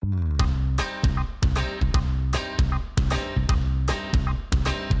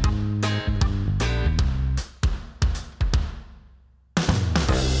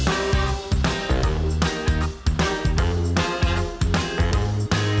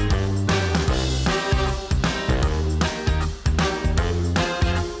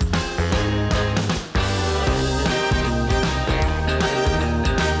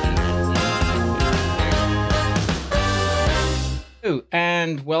Hello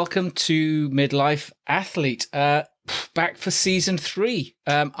and welcome to Midlife Athlete. Back for season 3.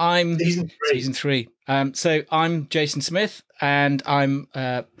 I'm season 3. So I'm Jason Smith, and I'm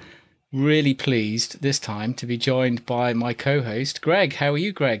really pleased this time to be joined by my co-host Greg. How are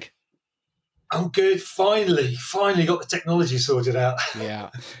you, Greg? I'm good. Finally got the technology sorted out.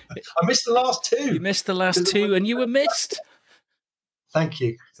 Yeah. I missed the last 2. You missed the last 2 and you were missed. Thank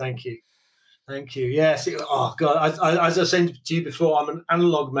you. Yes. Oh God. As I said to you before, I'm an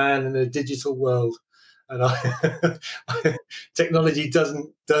analog man in a digital world, and technology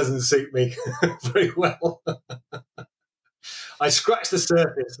doesn't suit me very well. I scratch the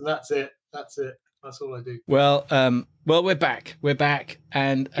surface, and that's it. That's all I do. Well, we're back. We're back,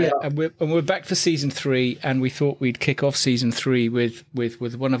 and we're back for season 3. And we thought we'd kick off season 3 with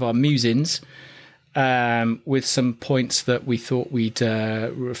one of our musings, with some points that we thought we'd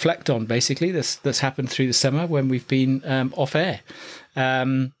reflect on. Basically, that's happened through the summer when we've been off air.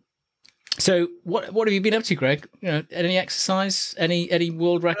 So, what have you been up to, Greg? Any exercise? Any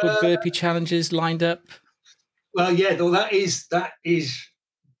world record burpee challenges lined up? Well, yeah. Well, that is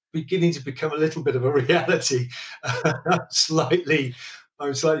beginning to become a little bit of a reality. I'm slightly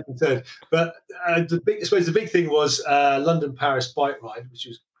concerned. But I suppose the big thing was London-Paris bike ride, which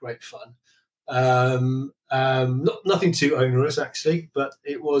was great fun. Nothing too onerous actually, but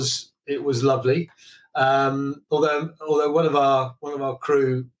it was lovely. Although one of our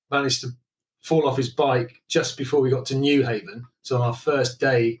crew managed to fall off his bike just before we got to Newhaven. So on our first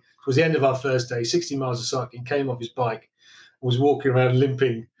day, towards the end of our first day, 60 miles of cycling, came off his bike, was walking around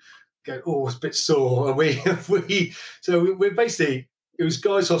limping, going, oh, it's a bit sore. And we're basically, it was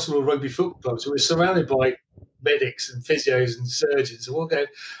Guy's Hospital Rugby Football Club, so we're surrounded by medics and physios and surgeons, and we're going,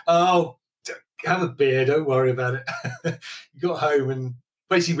 oh, have a beer, don't worry about it. You got home and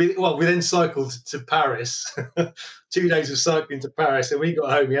basically, we then cycled to Paris, 2 days of cycling to Paris, and when he got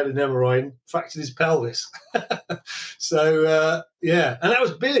home, he had an MRI and fractured his pelvis. So, yeah, and that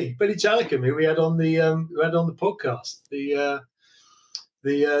was Billy Chalicum, who we had on the podcast,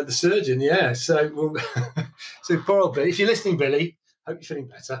 the surgeon, yeah. So, so poor old Billy. If you're listening, Billy, hope you're feeling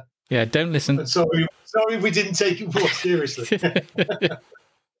better. Yeah, don't listen. And sorry we didn't take it more seriously.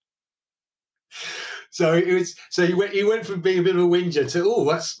 So it was. So he went from being a bit of a whinger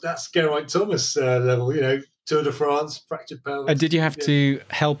to that's Geraint Thomas level, Tour de France, fractured pelvis. And did you have to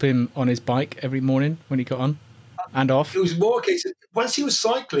help him on his bike every morning when he got on and off? It was more a case of, once he was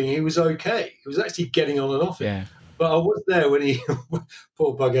cycling, he was okay. He was actually getting on and off it. Yeah. But I was there when he,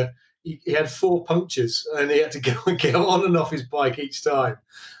 poor bugger, he had 4 punctures and he had to get on and off his bike each time.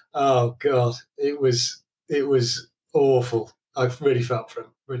 Oh God, it was awful. I really felt for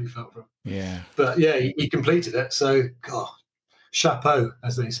him. Yeah. But yeah, he completed it. So, God, chapeau,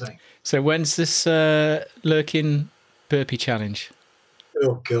 as they say. So when's this Lurkin burpee challenge?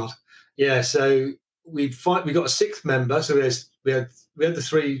 Oh God, yeah. So we got a 6th member. So we had the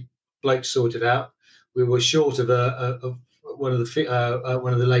 3 blokes sorted out. We were short of one of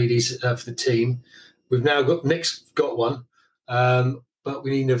the ladies for the team. We've now got Nick's got one, but we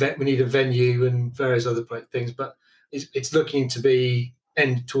need a venue and various other things. But it's looking to be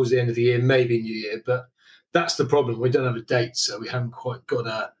towards the end of the year, maybe New Year. But that's the problem. We don't have a date, so we haven't quite got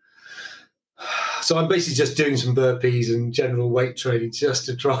a. So I'm basically just doing some burpees and general weight training just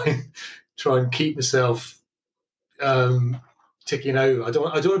to try and keep myself ticking over. I don't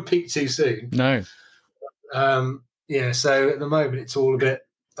want to peak too soon. No. Yeah. So at the moment, it's all a bit.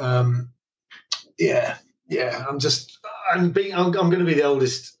 Yeah. I'm going to be the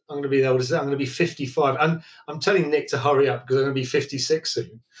oldest. I'm going to be 55. And I'm telling Nick to hurry up because I'm going to be 56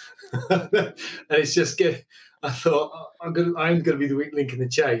 soon. And it's just I thought I'm going to be the weak link in the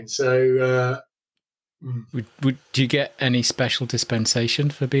chain. So. Would you get any special dispensation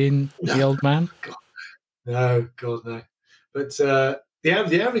for being the old man? God, no. But the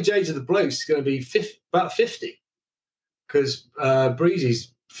average age of the blokes is going to be about 50, because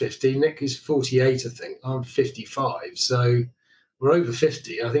Breezy's 50, Nick is 48, I think. I'm 55, so we're over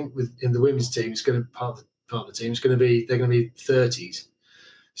 50. I think in the women's team, it's going to part of the team. They're going to be 30s.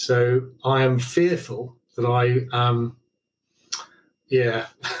 So I am fearful that I am. Yeah.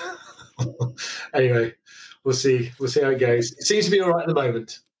 Anyway, we'll see how it goes. It seems to be all right at the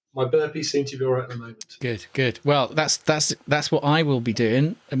moment. My burpees seem to be all right at the moment. Good. Well, that's what I will be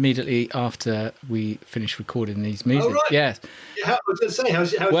doing immediately after we finish recording these music. Oh, right. Yes. Yeah, I was going to say,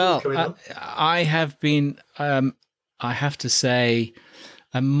 how's coming on? I have been. I have to say,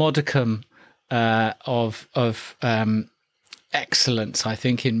 a modicum of excellence, I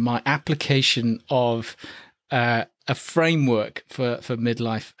think, in my application of a framework for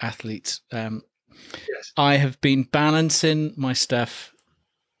midlife athletes. Yes. I have been balancing my stuff,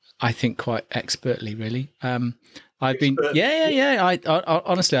 I think, quite expertly, really. I've been, yeah. I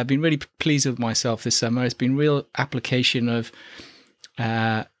honestly, I've been really pleased with myself this summer. It's been real application of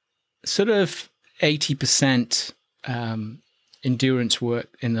sort of 80% endurance work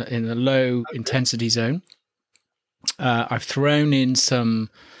in the low intensity zone. I've thrown in some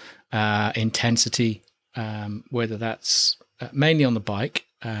intensity, whether that's mainly on the bike,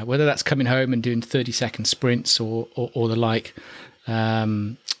 whether that's coming home and doing 30-second sprints or the like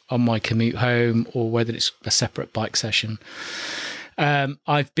on my commute home, or whether it's a separate bike session.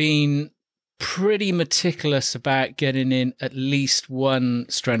 I've been pretty meticulous about getting in at least one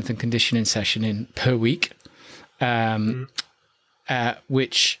strength and conditioning session in per week,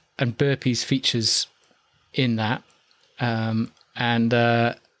 which and burpees features in that. I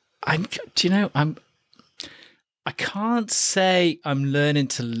can't say I'm learning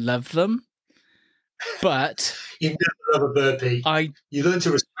to love them, but you never love a burpee. You learn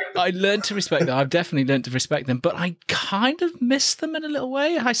to respect them. I learned to respect them. I've definitely learned to respect them, but I kind of miss them in a little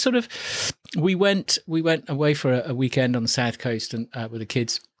way. We went away for a weekend on the South Coast and with the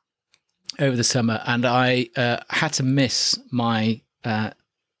kids over the summer, and I had to miss my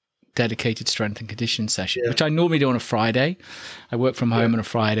dedicated strength and conditioning session, which I normally do on a Friday. I work from home on a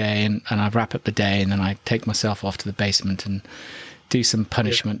Friday, and I wrap up the day, and then I take myself off to the basement and do some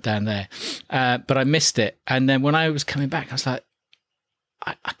punishment down there. But I missed it. And then when I was coming back, I was like,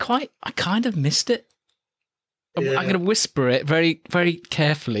 I kind of missed it. I'm going to whisper it very, very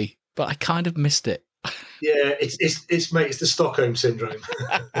carefully, but I kind of missed it. Yeah, it's mate, it's the Stockholm syndrome.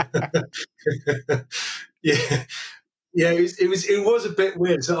 Yeah, it was a bit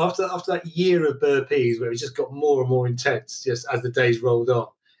weird. So after that year of burpees, where it just got more and more intense, just as the days rolled on,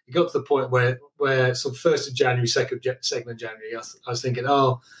 it got to the point where sort of 1st of January, 2nd of January, I was thinking,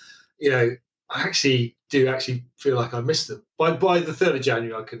 I actually feel like I missed them. By the 3rd of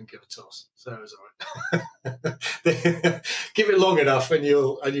January, I couldn't give a toss, so it was all right. Give it long enough, and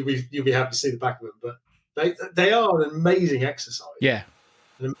you'll be happy to see the back of them. But they are an amazing exercise. Yeah,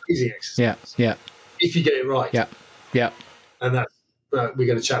 an amazing exercise. Yeah. If you get it right. Yeah. And that we're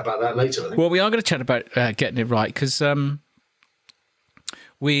going to chat about that later, I think. Well, we are going to chat about getting it right, because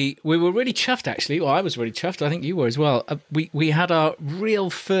we were really chuffed, actually. Well, I was really chuffed. I think you were as well. We had our real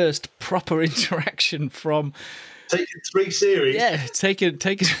first proper interaction from... Taking 3 series. Yeah, taking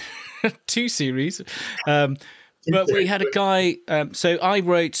 2 series. But we had a guy... so I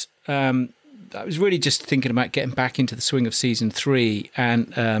wrote... I was really just thinking about getting back into the swing of season 3,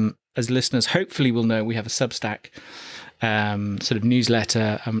 and as listeners hopefully will know, we have a Substack sort of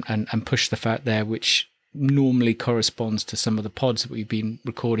newsletter and push stuff out there, which normally corresponds to some of the pods that we've been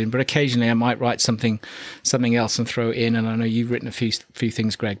recording, but occasionally I might write something else and throw it in. And I know you've written a few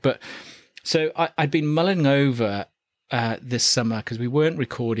things, Greg. But so I'd been mulling over this summer, because we weren't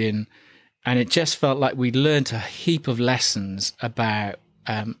recording, and it just felt like we'd learned a heap of lessons about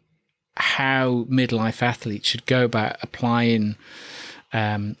how midlife athletes should go about applying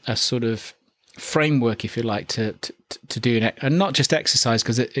a sort of framework, if you like, to do it, and not just exercise,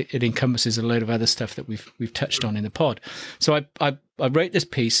 because it encompasses a load of other stuff that we've touched on in the pod. So I wrote this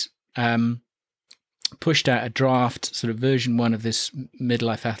piece, pushed out a draft, sort of version 1 of this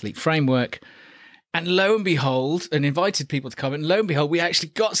midlife athlete framework, and lo and behold, and invited people to come, and lo and behold, we actually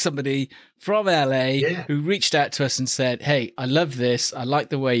got somebody from LA who reached out to us and said, "Hey, I love this. I like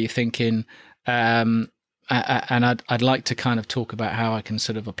the way you're thinking. And I'd like to kind of talk about how I can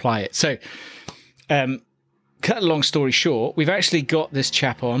sort of apply it." So, cut a long story short, we've actually got this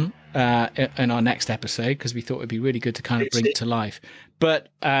chap on in our next episode, because we thought it'd be really good to kind of bring it to life. But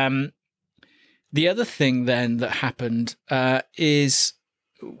the other thing then that happened is,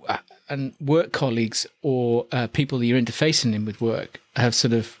 and work colleagues or people that you're interfacing in with work have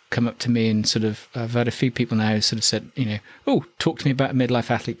sort of come up to me, and sort of I've had a few people now who sort of said, "Oh, talk to me about a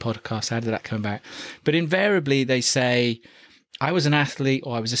midlife athlete podcast. How did that come about?" But invariably they say, "I was an athlete,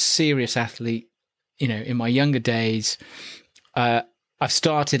 or I was a serious athlete, in my younger days. I've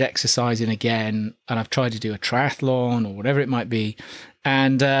started exercising again, and I've tried to do a triathlon or whatever it might be,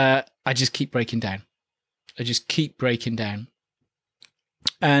 and I just keep breaking down.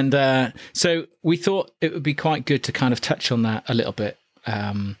 And so we thought it would be quite good to kind of touch on that a little bit,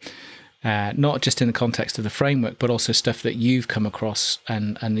 not just in the context of the framework, but also stuff that you've come across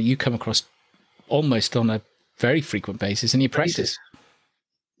and that you come across almost on a very frequent basis in your practice.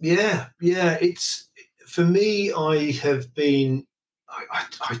 Yeah. It's, for me, I have been,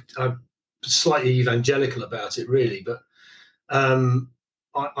 I'm slightly evangelical about it, really, but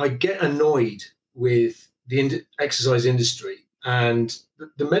I get annoyed with the exercise industry And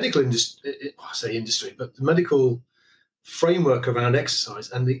the medical industry, I say industry, but the medical framework around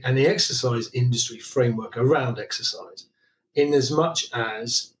exercise and the exercise industry framework around exercise, in as much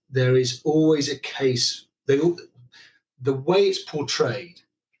as there is always a case, the way it's portrayed,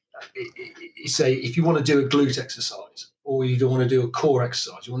 say if you want to do a glute exercise or you don't want to do a core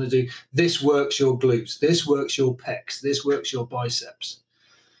exercise, you want to do this works your glutes, this works your pecs, this works your biceps.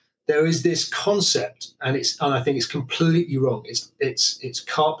 There is this concept, and I think it's completely wrong. It's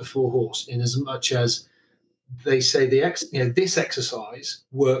cart before horse, in as much as they say this exercise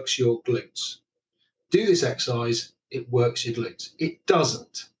works your glutes. Do this exercise, it works your glutes. It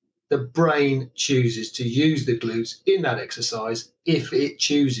doesn't. The brain chooses to use the glutes in that exercise if it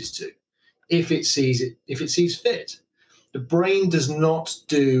chooses to, if it sees fit. The brain does not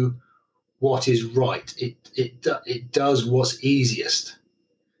do what is right. It does what's easiest.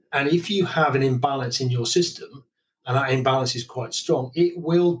 And if you have an imbalance in your system, and that imbalance is quite strong, it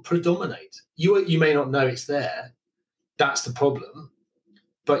will predominate. You may not know it's there. That's the problem.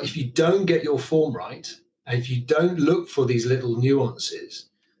 But if you don't get your form right, and if you don't look for these little nuances,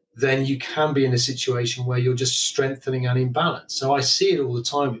 then you can be in a situation where you're just strengthening an imbalance. So I see it all the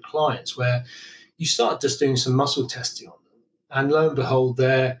time with clients where you start just doing some muscle testing on them, and lo and behold,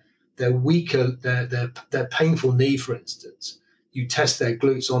 they're weaker, their painful knee, for instance. You test their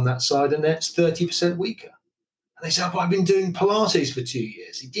glutes on that side, and it's 30% weaker. And they say, "Oh, but I've been doing Pilates for 2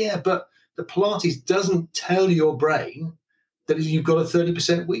 years." Yeah, but the Pilates doesn't tell your brain that you've got a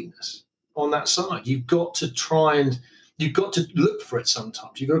 30% weakness on that side. You've got to look for it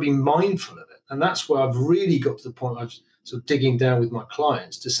sometimes. You've got to be mindful of it. And that's where I've really got to the point I've sort of digging down with my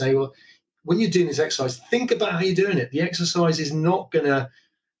clients to say, well, when you're doing this exercise, think about how you're doing it. The exercise is not going to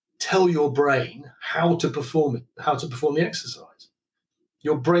tell your brain how to perform the exercise.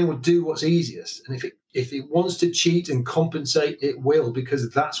 Your brain will do what's easiest. And if it wants to cheat and compensate, it will, because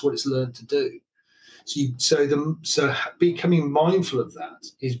that's what it's learned to do. So becoming mindful of that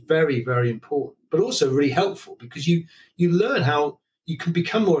is very, very important, but also really helpful, because you learn how you can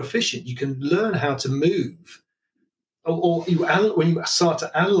become more efficient. You can learn how to move, when you start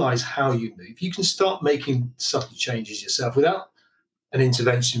to analyze how you move, you can start making subtle changes yourself without an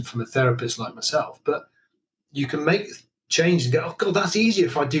intervention from a therapist like myself. But you can make change and go, "Oh God, that's easier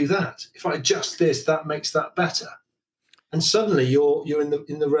if I do that. If I adjust this, that makes that better." And suddenly you're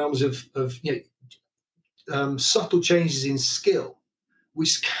in the realms of subtle changes in skill,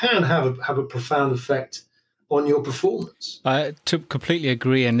 which can have a profound effect on your performance. I completely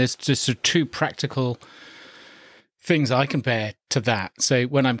agree, and there's just two practical things I compare to that. So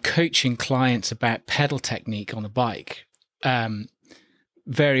when I'm coaching clients about pedal technique on a bike,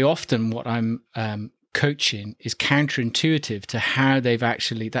 very often what I'm coaching is counterintuitive to how they've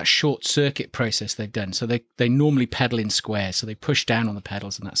actually, that short circuit process they've done. So they normally pedal in squares, so they push down on the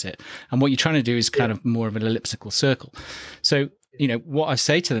pedals and that's it. And what you're trying to do is kind of more of an elliptical circle. So what I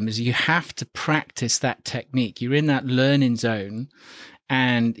say to them is you have to practice that technique. You're in that learning zone,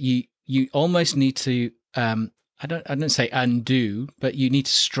 and you almost need to I don't say undo, but you need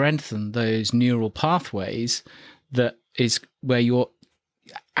to strengthen those neural pathways. That is where you're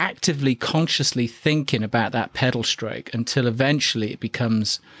actively, consciously thinking about that pedal stroke until eventually it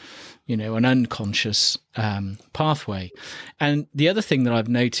becomes, an unconscious pathway. And the other thing that I've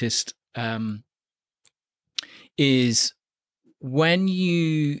noticed is when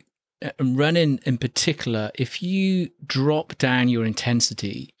you run in particular, if you drop down your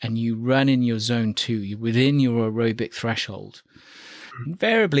intensity and you run in your zone 2, you're within your aerobic threshold,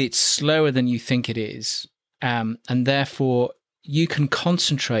 invariably it's slower than you think it is. And therefore you can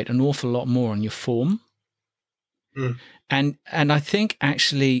concentrate an awful lot more on your form. And I think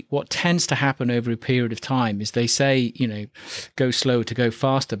actually what tends to happen over a period of time is they say, go slower to go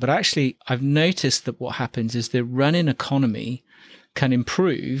faster. But actually I've noticed that what happens is the running economy can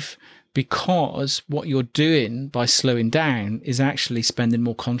improve, because what you're doing by slowing down is actually spending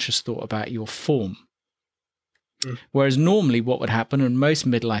more conscious thought about your form. Whereas normally what would happen, and most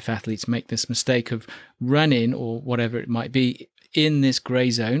midlife athletes make this mistake of running or whatever it might be in this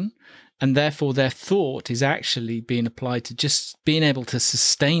gray zone, and therefore their thought is actually being applied to just being able to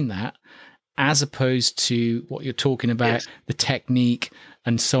sustain that, as opposed to what you're talking about, the technique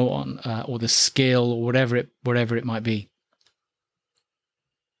and so on, or the skill or whatever it might be.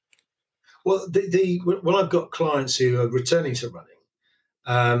 Well, when I've got clients who are returning to running,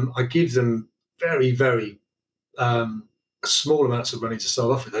 I give them very, very small amounts of running to start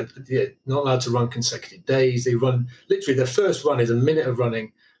off with. They're not allowed to run consecutive days. They run, literally their first run is a minute of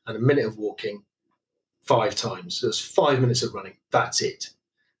running and a minute of walking 5 times. So it's 5 minutes of running. That's it.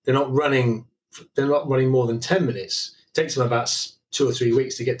 They're not running more than 10 minutes takes them about 2 or 3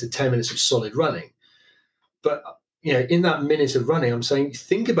 weeks to get to 10 minutes of solid running. But in that minute of running, I'm saying,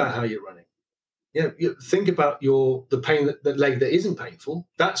 think about how you're running. Think about the pain, that leg that isn't painful.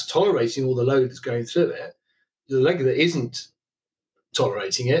 That's tolerating all the load that's going through it. The leg that isn't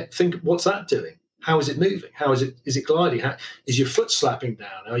tolerating it, think, what's that doing? How is it moving? How is it gliding? Is your foot slapping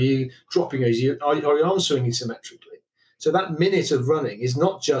down? Are you dropping? Are your arms swinging symmetrically? So that minute of running is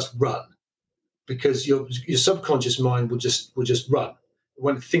not just run, because your subconscious mind will just run. You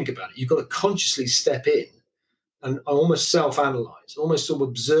won't think about it. You've got to consciously step in and almost self-analyze, almost sort of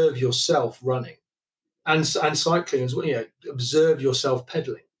observe yourself running, and cycling as well. Observe yourself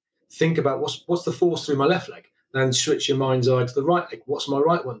pedaling. Think about what's the force through my left leg. Then switch your mind's eye to the right leg. What's my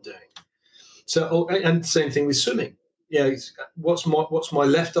right one doing? So, and same thing with swimming. What's my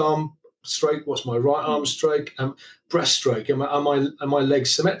left arm stroke? What's my right arm stroke? Breaststroke. Are my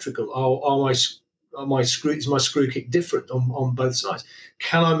legs symmetrical? Is my screw kick different on both sides?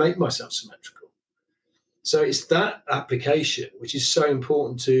 Can I make myself symmetrical? So it's that application which is so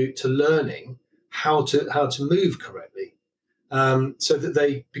important to learning how to move correctly. So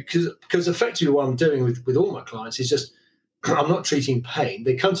that because effectively what I'm doing with all my clients is just, I'm not treating pain.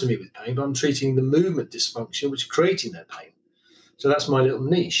 They come to me with pain, but I'm treating the movement dysfunction, which is creating their pain. So that's my little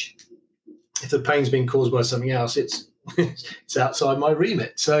niche. If the pain's being caused by something else, it's outside my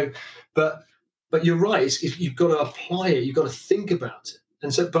remit. So, but you're right. You've got to apply it. You've got to think about it.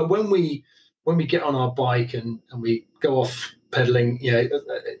 And so, but when we get on our bike and we go off pedaling,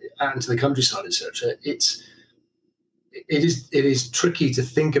 out into the countryside, etc., it is tricky to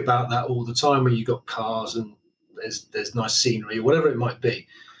think about that all the time when you've got cars and there's nice scenery or whatever it might be.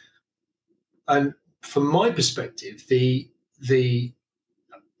 And from my perspective, I'm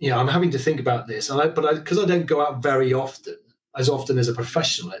having to think about this, because I don't go out very often, as often as a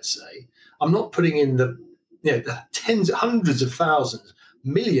professional, let's say, I'm not putting in the tens, hundreds of thousands,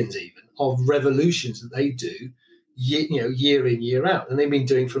 millions even of revolutions that they do, year in, year out, and they've been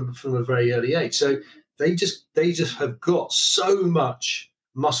doing from a very early age. So they just have got so much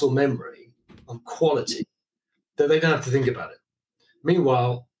muscle memory of quality that they don't have to think about it.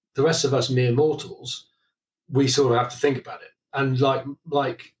 Meanwhile, the rest of us mere mortals, we sort of have to think about it. And like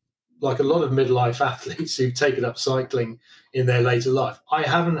a lot of midlife athletes who've taken up cycling in their later life, I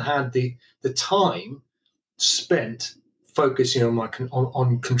haven't had the time spent focusing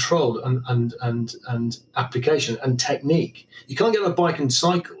on control and application and technique. You can't get on a bike and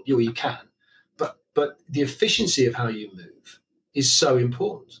cycle. You can, but the efficiency of how you move is so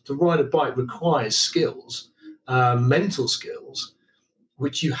important. To ride a bike requires skills, mental skills,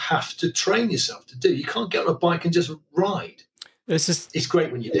 which you have to train yourself to do. You can't get on a bike and just ride. It's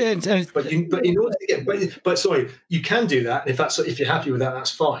great when you do, but in order to get, but sorry, you can do that. And if you're happy with that,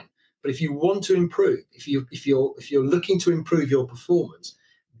 that's fine. But if you want to improve, if you're looking to improve your performance,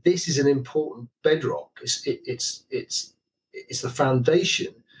 this is an important bedrock. It's the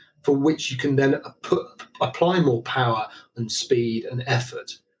foundation for which you can then apply more power and speed and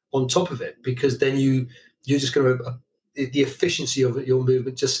effort on top of it, because then you're just going to the efficiency of your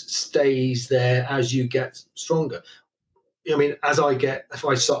movement just stays there as you get stronger. I mean, if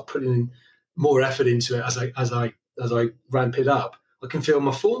I start putting more effort into it as I ramp it up, I can feel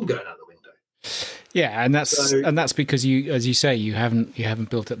my form going out the window. Yeah, and that's because you, as you say, you haven't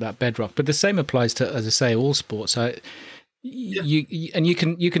built up that bedrock. But the same applies to, as I say, all sports. You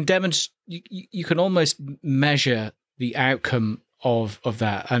can demonstrate, you can almost measure the outcome of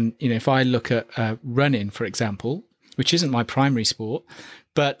that. And if I look at running, for example, which isn't my primary sport,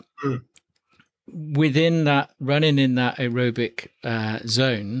 but within that, running in that aerobic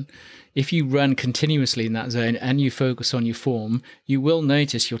zone, if you run continuously in that zone and you focus on your form, you will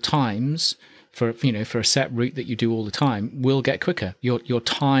notice your times for a set route that you do all the time will get quicker. Your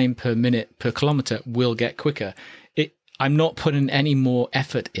time per minute per kilometer will get quicker. I'm not putting any more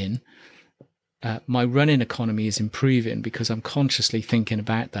effort in. My running economy is improving because I'm consciously thinking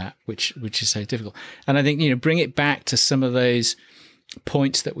about that, which is so difficult. And I think, bring it back to some of those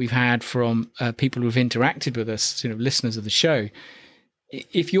points that we've had from people who've interacted with us, listeners of the show.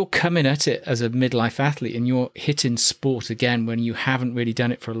 If you're coming at it as a midlife athlete and you're hitting sport again when you haven't really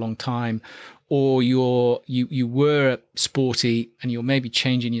done it for a long time, or you were sporty and you're maybe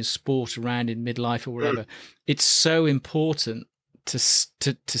changing your sport around in midlife or whatever, it's so important to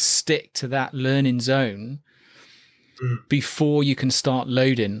stick to that learning zone before you can start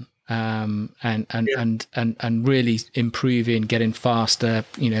loading and really improving, getting faster,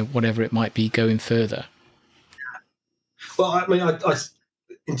 whatever it might be, going further. Well, I mean, I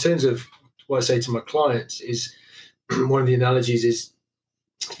in terms of what I say to my clients is, one of the analogies is,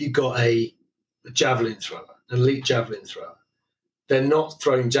 you've got a javelin thrower. an elite javelin thrower, they're not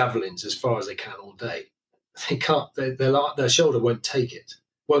throwing javelins as far as they can all day. They can't. Their shoulder won't take it.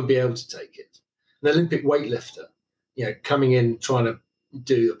 Won't be able to take it. An Olympic weightlifter, coming in trying to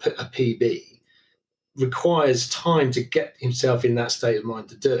do a PB, requires time to get himself in that state of mind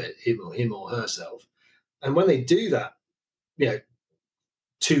to do it, him or herself. And when they do that,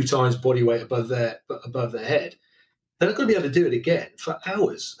 2 times body weight above their head, they're not going to be able to do it again for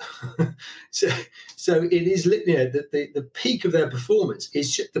hours. so it is, the peak of their performance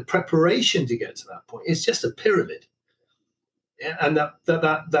is just the preparation to get to that point. It's just a pyramid, and the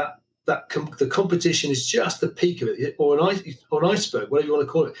competition is just the peak of it, or an iceberg, whatever you want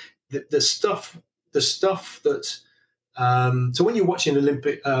to call it. The stuff that. So when you're watching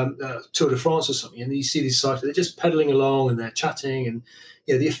Olympic Tour de France or something, and you see these cyclists, they're just pedaling along and they're chatting, and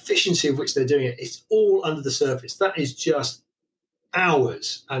the efficiency of which they're doing it, it's all under the surface. That is just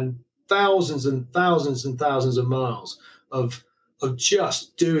hours and thousands of miles of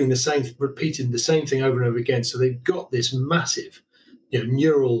just doing the same, repeating the same thing over and over again. So they've got this massive,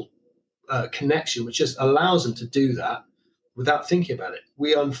 neural connection, which just allows them to do that without thinking about it.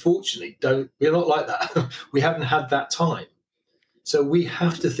 We unfortunately don't. We're not like that. We haven't had that time, so we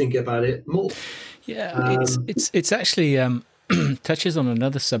have to think about it more. Yeah, it's actually touches on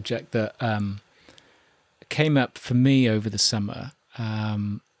another subject that came up for me over the summer,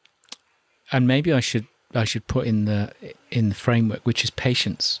 and maybe I should put in the framework, which is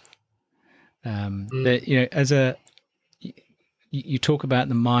patience. That, as you talk about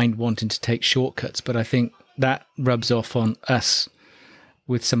the mind wanting to take shortcuts, but I think that rubs off on us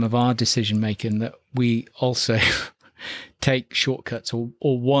with some of our decision making, that we also take shortcuts or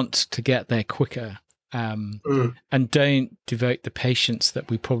want to get there quicker, and don't devote the patience that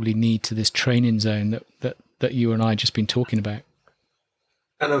we probably need to this training zone that you and I just been talking about.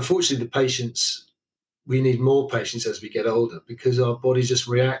 And unfortunately, the patience, we need more patience as we get older, because our bodies just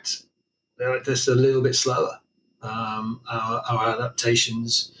react. They're just a little bit slower. Our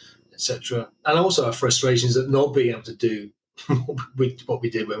adaptations, etc., and also our frustrations at not being able to do what we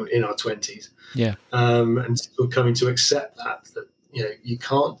did when we were in our 20s. Yeah. And still coming to accept that you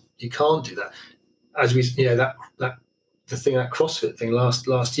can't do that. As we, that CrossFit thing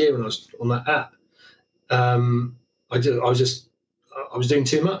last year when I was on that app, I was doing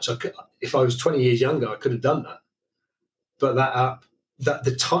too much. If I was 20 years younger, I could have done that. But that app, not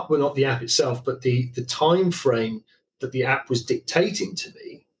the app itself, but the time frame that the app was dictating to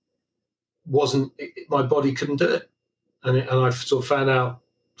me wasn't. My body couldn't do it, and I sort of found out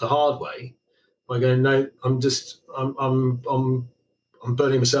the hard way by going, no, I'm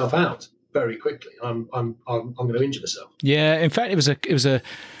burning myself out very quickly. I'm going to injure myself. Yeah, in fact, it was a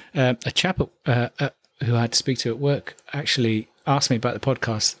chap who I had to speak to at work actually asked me about the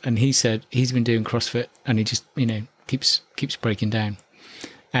podcast, and he said he's been doing CrossFit and he just keeps breaking down,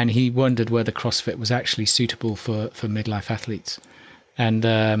 and he wondered whether CrossFit was actually suitable for midlife athletes. And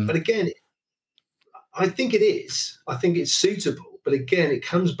but again, I think it is. I think it's suitable, but again, it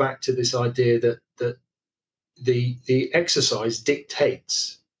comes back to this idea that the exercise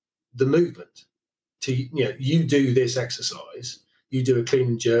dictates the movement. You do this exercise, you do a clean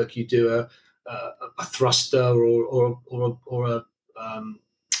and jerk, you do a thruster or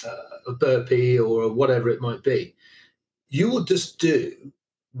a burpee or whatever it might be. You will just do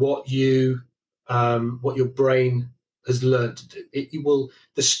what your brain has learned to do. It will,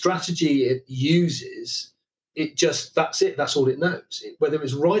 the strategy it uses, that's it. That's all it knows. Whether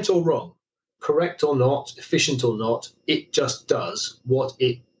it's right or wrong, correct or not, efficient or not, it just does what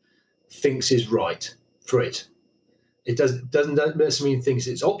it thinks is right for it. It doesn't necessarily mean thinks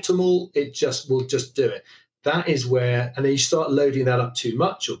it's optimal. It will just do it. That is where, and then you start loading that up too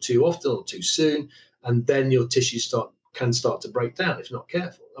much or too often or too soon, and then your tissues can start to break down if not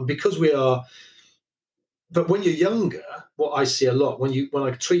careful. And because but when you're younger, what I see a lot when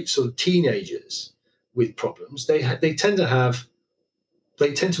I treat sort of teenagers with problems, they tend to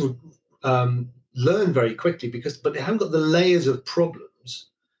learn very quickly but they haven't got the layers of problems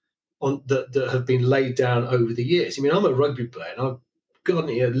that have been laid down over the years. I mean, I'm a rugby player and I've got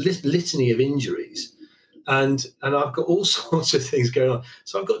a litany of injuries, and I've got all sorts of things going on.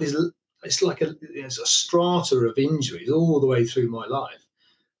 So I've got this. It's like a strata of injuries all the way through my life.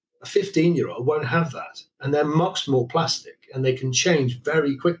 A 15-year-old won't have that, and they're much more plastic and they can change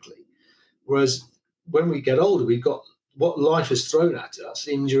very quickly. Whereas when we get older, we've got what life has thrown at us,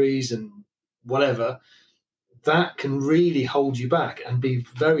 injuries and whatever, that can really hold you back and be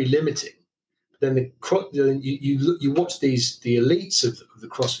very limiting. Then you watch the elites of the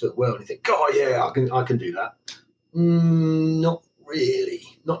CrossFit world and you think, oh yeah, I can do that. Not really,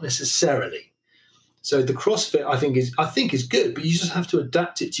 not necessarily. So the CrossFit I think is good, but you just have to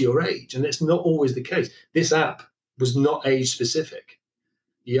adapt it to your age, and it's not always the case. This app was not age specific.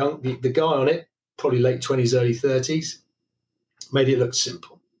 The guy on it, probably late 20s, early 30s, made it look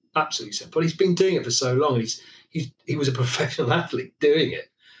simple, absolutely simple. He's been doing it for so long. He was a professional athlete doing it,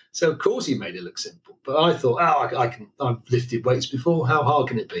 so of course he made it look simple. But I thought, I've lifted weights before. How hard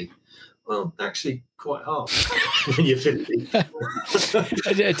can it be? Well, actually, quite hard when you're 50. So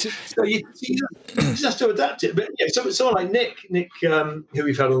you just have to adapt it. But yeah, someone like Nick, who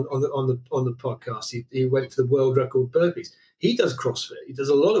we've had on the podcast, he went for the world record burpees. He does CrossFit. He does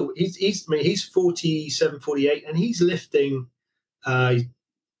a lot of. He's 47, 48, and he's lifting.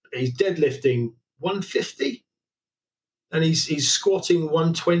 He's deadlifting 150, and he's squatting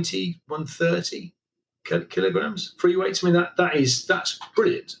 120, 130 kilograms free weights. I mean that's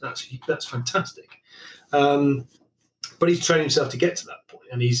brilliant. That's fantastic. But he's trained himself to get to that point,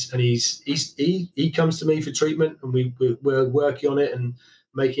 and he comes to me for treatment, and we're working on it and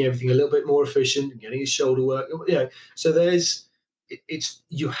making everything a little bit more efficient and getting his shoulder work. Yeah. So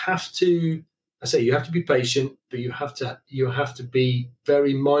you have to. I say you have to be patient, but you have to be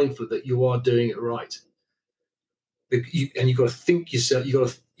very mindful that you are doing it right. And you've got to think yourself.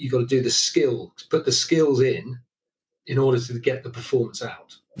 You got to do the skill, put the skills in order to get the performance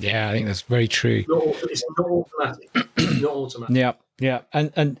out. Yeah, I think that's very true. It's not automatic. It's not automatic. Yeah,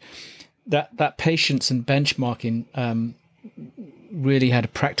 and that patience and benchmarking really had a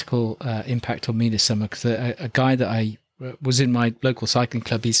practical impact on me this summer, because a guy that I was in my local cycling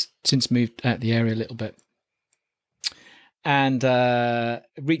club, he's since moved out the area a little bit, and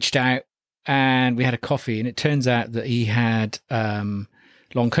reached out, and we had a coffee, and it turns out that he had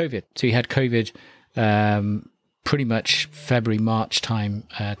long COVID. So he had COVID pretty much February, March time,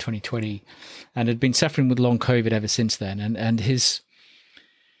 2020, and had been suffering with long COVID ever since then. And his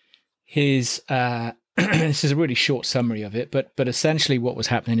this is a really short summary of it, but essentially what was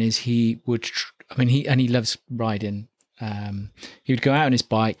happening is he loves riding. He would go out on his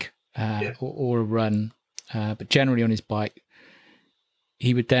bike or a run, but generally on his bike.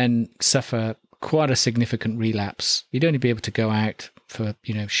 He would then suffer quite a significant relapse. He'd only be able to go out for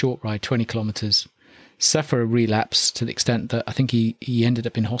short ride, 20 kilometers, suffer a relapse to the extent that I think he ended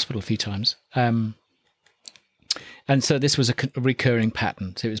up in hospital a few times. And so this was a recurring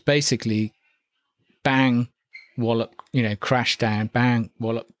pattern. So it was basically bang, wallop, crash down, bang,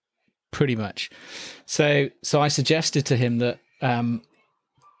 wallop, pretty much. So I suggested to him that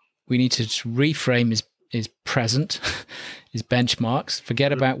we need to reframe his present, his benchmarks,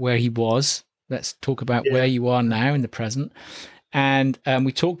 forget about where he was. Let's talk about where you are now in the present. And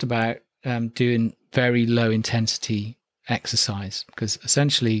we talked about doing very low intensity exercise, because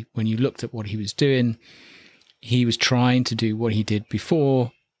essentially when you looked at what he was doing, he was trying to do what he did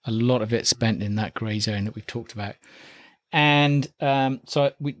before, a lot of it spent in that gray zone that we've talked about. And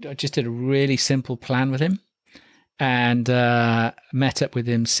so I just did a really simple plan with him, and met up with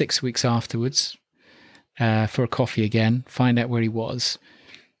him 6 weeks afterwards for a coffee again, find out where he was.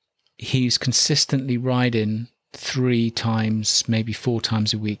 He's consistently riding 3 times, maybe 4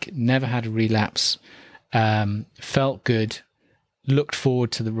 times a week, never had a relapse, felt good, looked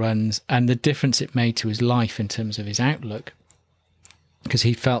forward to the runs, and the difference it made to his life in terms of his outlook, because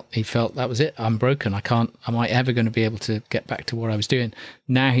he felt that was it. I'm broken. Am I ever going to be able to get back to what I was doing?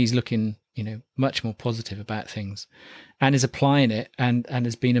 Now he's looking, much more positive about things, and is applying it, and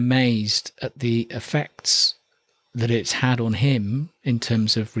has been amazed at the effects that it's had on him in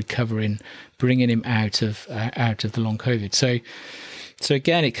terms of recovering, bringing him out of the long COVID. So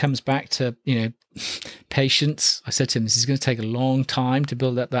again, it comes back to, patience. I said to him, this is going to take a long time to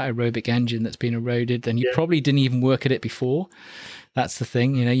build up that aerobic engine that's been eroded, and you probably didn't even work at it before. That's the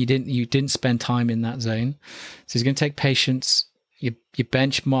thing, you didn't spend time in that zone. So it's going to take patience. Your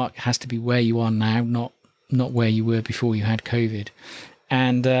benchmark has to be where you are now, not where you were before you had COVID.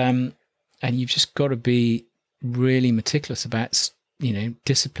 And you've just got to be really meticulous about,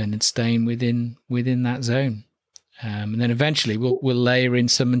 discipline and staying within that zone. And then eventually we'll layer in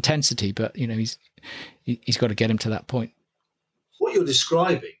some intensity, but he's got to get him to that point. What you're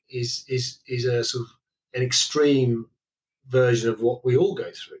describing is a sort of an extreme version of what we all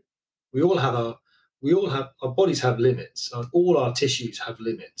go through. We all have our bodies have limits. All our tissues have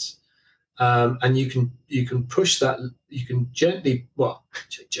limits, and you can push that. You can gently,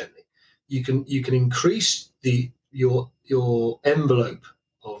 you can increase your envelope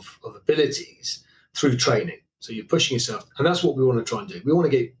of abilities through training. So you're pushing yourself, and that's what we want to try and do. We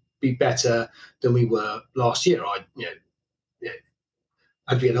want to be better than we were last year. As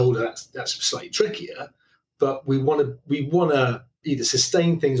we get older, that's slightly trickier, but we want to either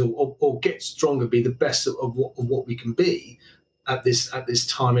sustain things or get stronger, be the best of what we can be at this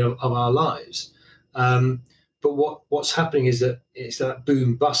time of our lives. But what's happening is that it's that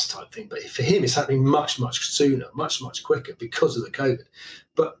boom bust type thing. But for him, it's happening much sooner, much quicker because of the COVID.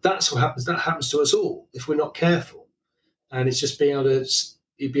 But that's what happens. That happens to us all if we're not careful. And it's just being able to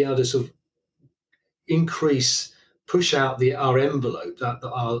sort of push out our envelope,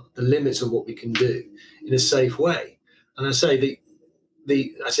 the limits of what we can do in a safe way. And I say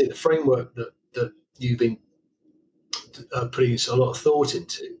the framework that you've been putting a lot of thought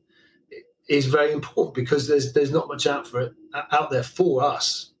into is very important, because there's not much out there for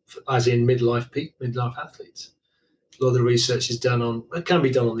us, as in midlife athletes. A lot of the research is done on, it can be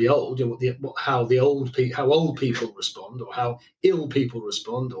done on the old, how old people respond, or how ill people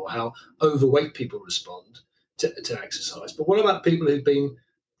respond, or how overweight people respond to exercise. But what about people who've been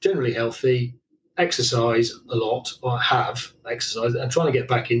generally healthy, exercise a lot, or have exercised and trying to get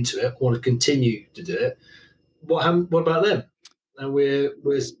back into it, want to continue to do it? What about them? And we're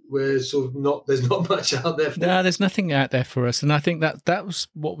sort of not. There's not much out there. No, there's nothing out there for us, and I think that was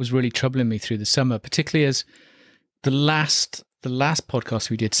what was really troubling me through the summer, particularly as the last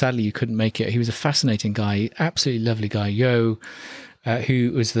podcast we did. Sadly, you couldn't make it. He was a fascinating guy, absolutely lovely guy, Yo,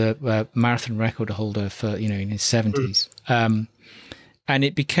 who was the marathon record holder for in his 70s. And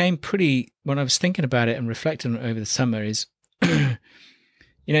it became pretty. When I was thinking about it and reflecting over the summer, is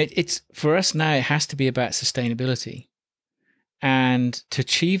it's for us now. It has to be about sustainability. And to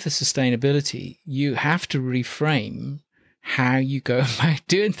achieve the sustainability, you have to reframe how you go about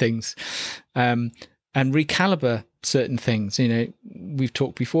doing things, and recalibrate certain things. We've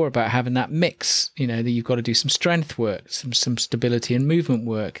talked before about having that mix, that you've got to do some strength work, some stability and movement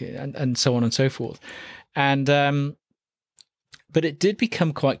work, and so on and so forth. And but it did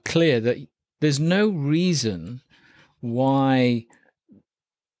become quite clear that there's no reason why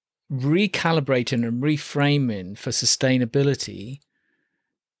recalibrating and reframing for sustainability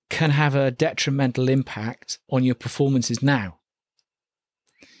can have a detrimental impact on your performances now.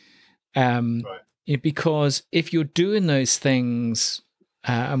 Right. Because if you're doing those things,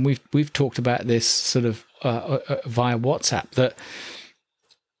 and we've talked about this sort of via WhatsApp, that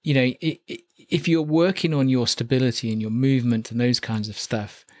if you're working on your stability and your movement and those kinds of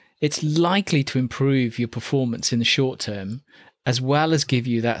stuff, it's likely to improve your performance in the short term, as well as give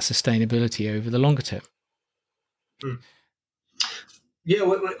you that sustainability over the longer term. Yeah,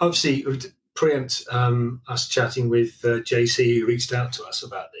 well, obviously, preempt us chatting with JC, who reached out to us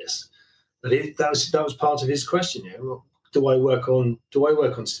about this. But that was part of his question. Do I work on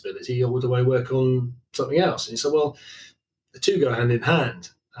stability, or do I work on something else? And he said, well, the two go hand in hand.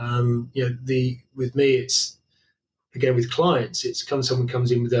 With me, it's, again, with clients, someone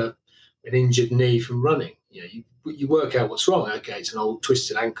comes in with an injured knee from running. You work out what's wrong. Okay, it's an old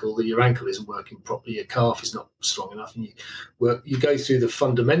twisted ankle. Your ankle isn't working properly. Your calf is not strong enough, and you go through the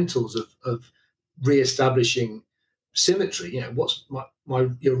fundamentals of re-establishing symmetry. What's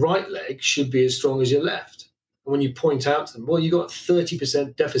your right leg should be as strong as your left. And when you point out to them, well, you got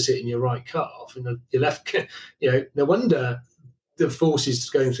 30% deficit in your right calf, and your left, no wonder the forces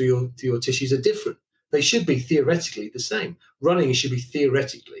going through your tissues are different. They should be theoretically the same. Running should be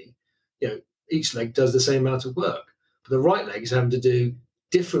theoretically, each leg does the same amount of work. But the right leg is having to do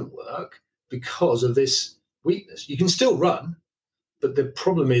different work because of this weakness. You can still run, but the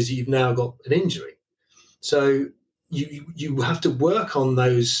problem is you've now got an injury. So you have to work on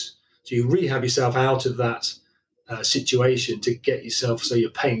those. So you rehab yourself out of that situation to get yourself so you're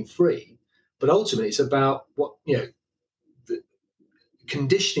pain free. But ultimately, it's about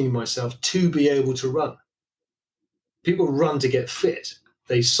conditioning myself to be able to run. People run to get fit.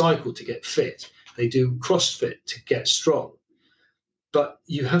 They cycle to get fit. They do CrossFit to get strong. But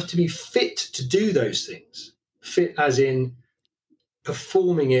you have to be fit to do those things. Fit as in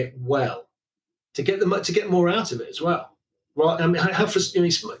performing it well, to get more out of it as well. Right? I mean,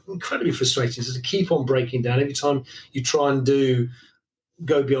 it's incredibly frustrating to keep on breaking down every time you try and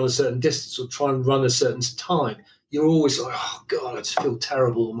go beyond a certain distance or try and run a certain time. You're always like, oh God, I just feel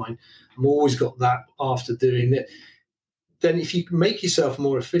terrible. I'm always got that after doing it. Then if you make yourself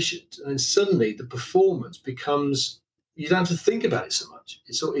more efficient, and then suddenly the performance becomes, you don't have to think about it so much.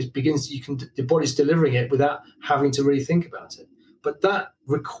 It begins, the body's delivering it without having to really think about it. But that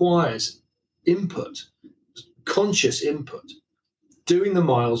requires input, conscious input, doing the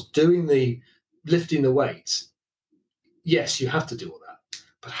miles, lifting the weights. Yes, you have to do all that.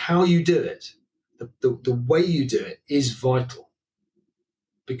 But how you do it, the way you do it is vital,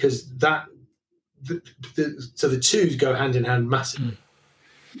 because so the two go hand in hand massively.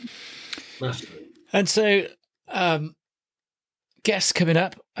 Massively. And so guests coming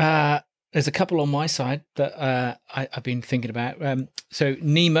up. There's a couple on my side that I've been thinking about. So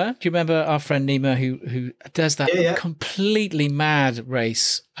Nima, do you remember our friend Nima who does that completely mad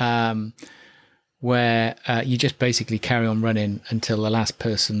race where you just basically carry on running until the last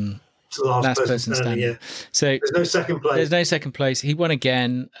person standing. Yeah. So there's no second place. There's no second place. He won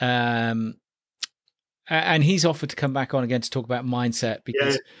again, and he's offered to come back on again to talk about mindset,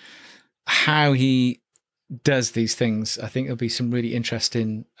 because how he does these things, I think there'll be some really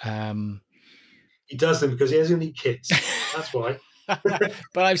interesting. He does them because he hasn't any kids. That's why.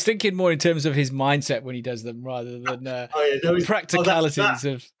 But I was thinking more in terms of his mindset when he does them, rather than practicalities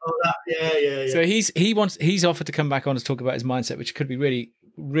of. Yeah. So he's offered to come back on to talk about his mindset, which could be really,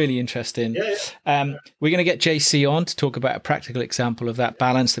 really interesting. We're going to get JC on to talk about a practical example of that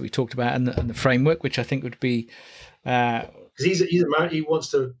balance that we talked about and the framework, which I think would be. Because he's a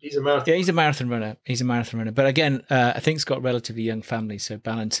marathon. Yeah, he's a marathon runner. But again, I think he's got a relatively young family, so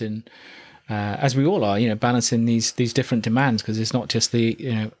balancing. As we all are, balancing these different demands, because it's not just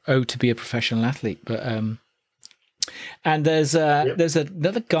the to be a professional athlete, but and there's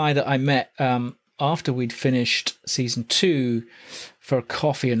another guy that I met after we'd finished season 2 for a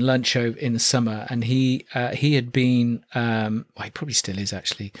coffee and lunch in the summer, and he had been he probably still is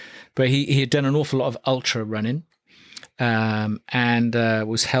actually, but he had done an awful lot of ultra running, and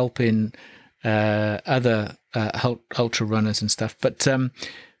was helping other ultra runners and stuff, but.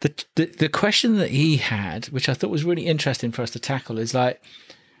 The question that he had, which I thought was really interesting for us to tackle, is like,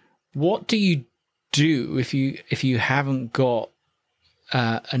 what do you do if you haven't got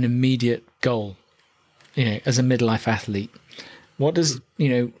an immediate goal, as a midlife athlete? What does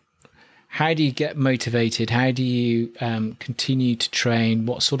how do you get motivated? How do you continue to train?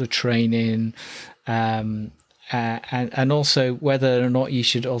 What sort of training? And also whether or not you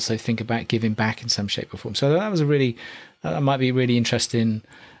should also think about giving back in some shape or form. So that might be a really interesting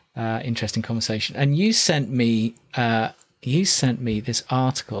conversation. And you sent me this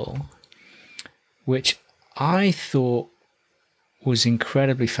article, which I thought was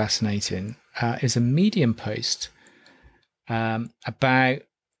incredibly fascinating. It was a Medium post about.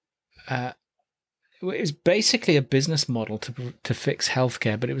 It was basically a business model to fix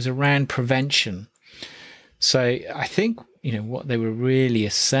healthcare, but it was around prevention. So I think what they were really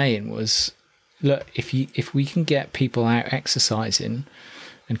saying was, look, if we can get people out exercising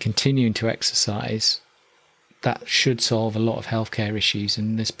and continuing to exercise, that should solve a lot of healthcare issues,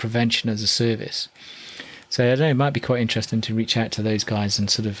 and there's prevention as a service. So I don't know, it might be quite interesting to reach out to those guys and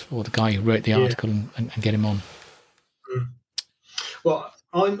or the guy who wrote the article and get him on. Well,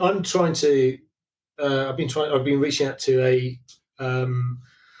 I'm trying to. I've been reaching out to a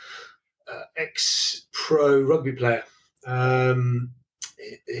ex-pro rugby player, and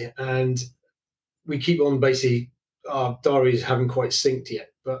we keep on basically our diaries haven't quite synced yet.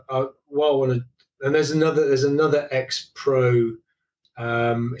 But what I want to, and there's another ex-pro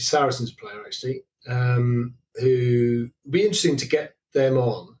Saracens player actually, who would be interesting to get them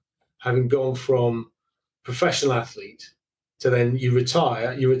on, having gone from professional athlete to then you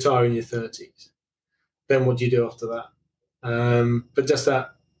retire in your 30s. Then what do you do after that? But just the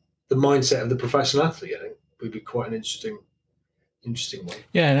mindset of the professional athlete, I think, would be quite an interesting one.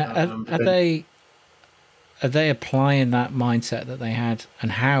 Yeah, and are they applying that mindset that they had,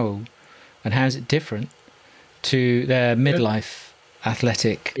 and how is it different to their midlife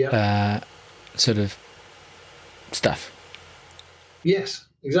athletic sort of stuff? Yes,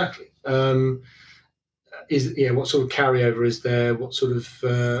 exactly. What sort of carryover is there? What sort of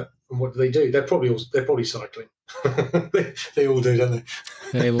and what do they do? They're probably cycling. they all do, don't they?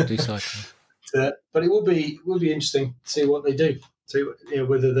 They all do cycling. But it will be interesting to see what they do. See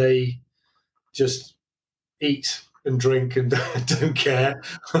whether they just eat and drink and don't care,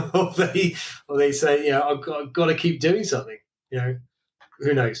 or they say, I've got to keep doing something.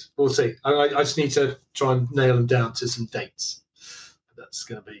 Who knows? We'll see. I just need to try and nail them down to some dates. That's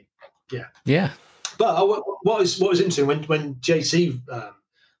going to be yeah. But what was interesting when JC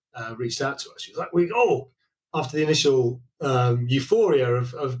reached out to us, he was like, after the initial euphoria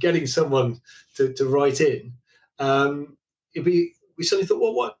of getting someone to write in, we suddenly thought,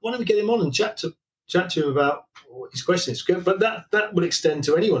 well, why don't we get him on and chat to him about what his question is? But that would extend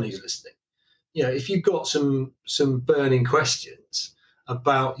to anyone who's listening. If you've got some burning questions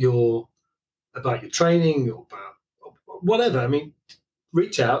about your training or about whatever, I mean,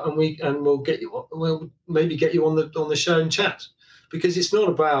 reach out and we'll get you. We'll maybe get you on the show and chat, because it's not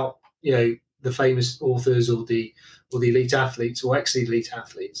about the famous authors or the elite athletes or ex-elite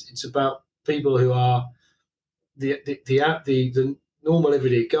athletes. It's about people who are the normal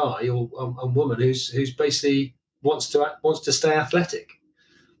everyday guy or woman who's basically wants to stay athletic,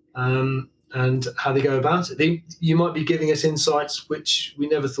 and how they go about it. You might be giving us insights which we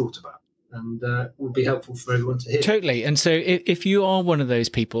never thought about, and would be helpful for everyone to hear. Totally. And so if you are one of those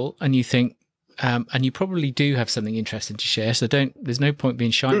people and you think, and you probably do have something interesting to share, so there's no point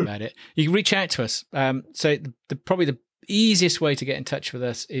being shy about it. You can reach out to us. So probably the easiest way to get in touch with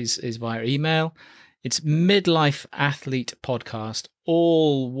us is via email. It's Midlife Athlete Podcast,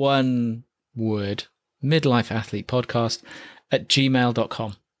 all one word, Midlife Athlete Podcast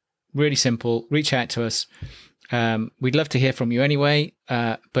 @gmail.com. Really simple. Reach out to us. We'd love to hear from you anyway,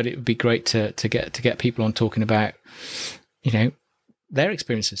 but it would be great to get people on talking about, their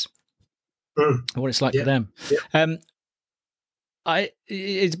experiences, what it's like for them. Yeah.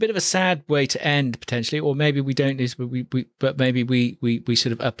 It's a bit of a sad way to end potentially, or maybe we don't. But maybe we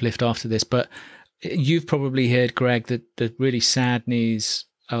sort of uplift after this. But you've probably heard, Greg, the really sad news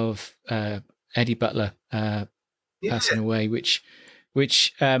of Eddie Butler passing away, which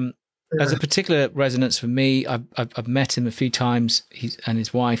has a particular resonance for me. I've met him a few times. And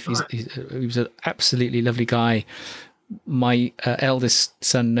his wife. He was an absolutely lovely guy. My eldest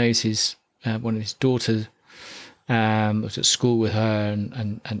son knows one of his daughters. Was at school with her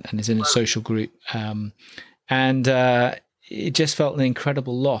and is in a social group. And it just felt an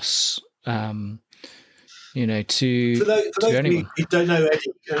incredible loss. To anyone who don't know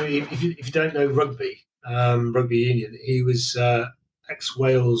Eddie, if you don't know rugby union, he was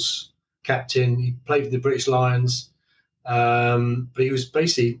ex-Wales captain. He played for the British Lions, but he was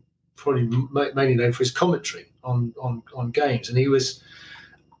basically probably mainly known for his commentary on games. And he was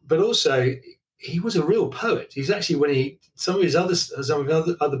a real poet. He's actually, some of his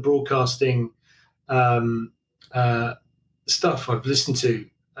other broadcasting stuff I've listened to,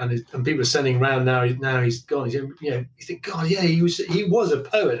 and people are sending around now he's gone. You think, God, yeah, he was a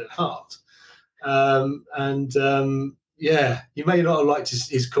poet at heart. You may not have liked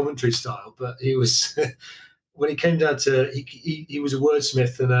his commentary style, but he was when he came down to he was a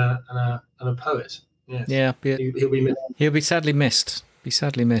wordsmith and a poet. Yeah, he'll be sadly missed.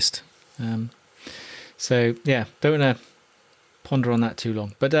 So yeah, don't want to ponder on that too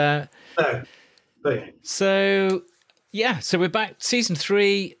long. But no. So we're back, season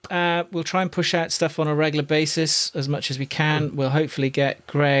 3. We'll try and push out stuff on a regular basis as much as we can. We'll hopefully get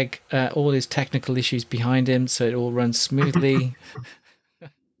Greg all his technical issues behind him, so it all runs smoothly.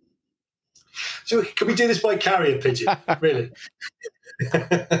 So can we do this by carrier pigeon? Really?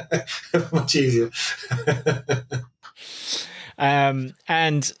 Much easier.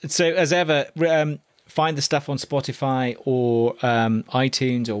 And so, as ever, find the stuff on Spotify or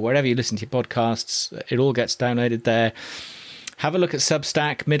iTunes or wherever you listen to your podcasts. It all gets downloaded there. Have a look at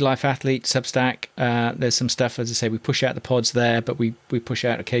Substack, Midlife Athlete Substack. There's some stuff, as I say, we push out the pods there, but we push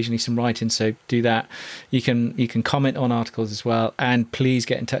out occasionally some writing, so do that. You can comment on articles as well, and please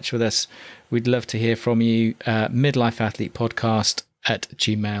get in touch with us. We'd love to hear from you. Midlife Athlete Podcast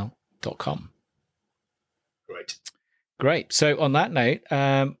 @gmail.com. Great. So on that note,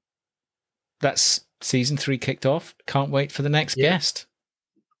 that's season 3 kicked off. Can't wait for the next guest.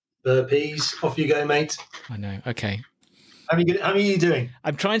 Burpees, off you go, mate. I know. Okay. How are you doing?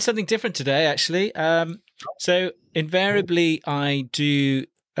 I'm trying something different today, actually. So invariably, I do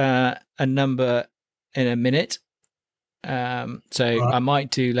a number in a minute. I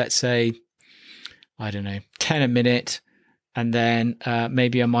might do, let's say, I don't know, 10 a minute. And then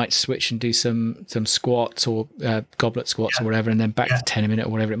maybe I might switch and do some squats or goblet squats or whatever, and then back to 10 a minute or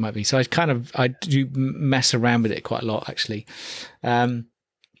whatever it might be. So I do mess around with it quite a lot, actually.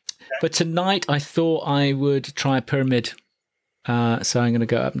 But tonight I thought I would try a pyramid. So I'm going to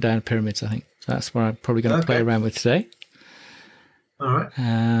go up and down pyramids, I think. So that's what I'm probably going to play around with today. All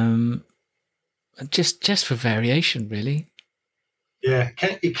right. Just for variation, really. Yeah,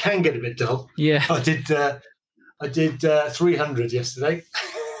 it can get a bit dull. Yeah. I did 300 yesterday,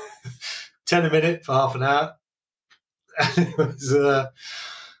 10 a minute for half an hour. And it was,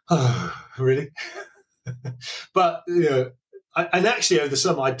 really? But, and actually over the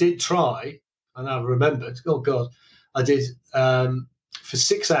summer I did try, and I remembered, oh God, I did, for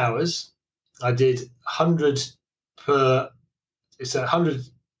 6 hours, I did 100 it's 100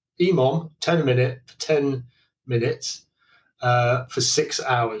 EMOM, 10 a minute for 10 minutes for 6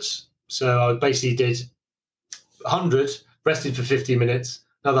 hours. So I basically did 100, rested for 50 minutes,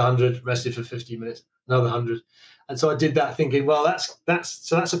 another 100, rested for 50 minutes, another 100. And so I did that thinking, well, that's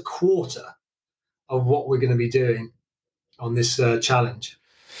a quarter of what we're going to be doing on this challenge.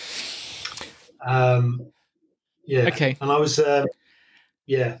 Okay. And I was, I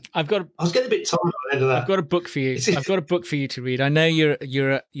was getting a bit tired at the end of that. I've got a book for you. I've got a book for you to read. I know you're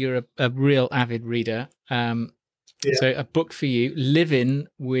a real avid reader. Yeah. So a book for you, Living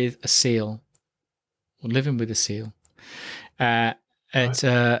with a Seal. Or Living with a Seal. It's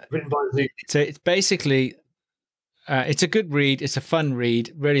written by the so it's basically it's a good read. It's a fun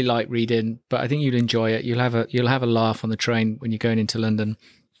read, really light reading, but I think you'll enjoy it. You'll have a laugh on the train when you're going into London.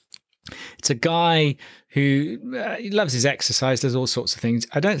 It's a guy who he loves his exercise, does all sorts of things.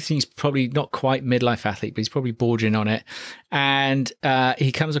 I don't think he's probably not quite midlife athlete, but he's probably bordering on it. And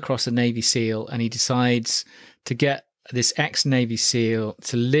he comes across a Navy SEAL, and he decides to get this ex-Navy SEAL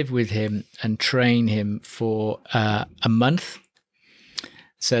to live with him and train him for a month.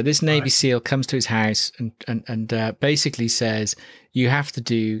 So this Navy SEAL comes to his house and basically says, "You have to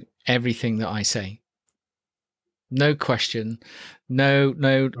do everything that I say. No question, no,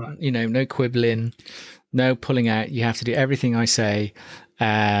 no quibbling, no pulling out. You have to do everything I say,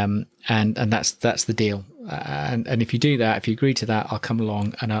 and that's the deal. And if you do that, if you agree to that, I'll come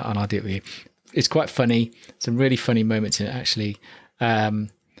along and I'll do it with you." It's quite funny. Some really funny moments in it, actually.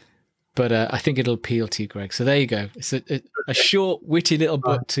 But I think it'll appeal to you, Greg. So there you go. It's a short, witty little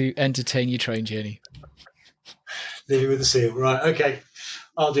book to entertain your train journey. Living with a Seal. Right. Okay.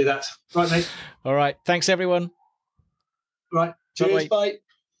 I'll do that. Right, mate. All right. Thanks, everyone. Right. Cheers. Bye.